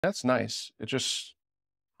That's nice. It's just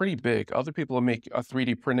pretty big. Other people make a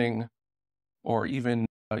 3D printing or even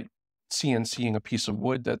CNCing a piece of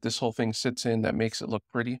wood that this whole thing sits in that makes it look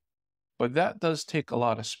pretty. But that does take a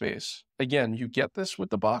lot of space. Again, you get this with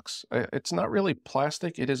the box. It's not really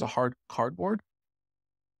plastic. It is a hard cardboard,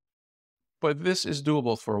 but this is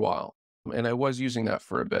doable for a while. And I was using that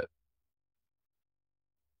for a bit.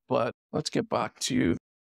 But let's get back to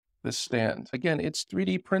this stand. Again, it's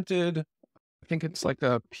 3D printed. I think it's like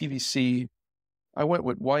a PVC. I went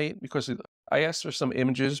with white because I asked for some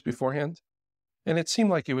images beforehand, and it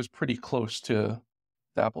seemed like it was pretty close to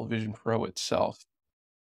the Apple Vision Pro itself.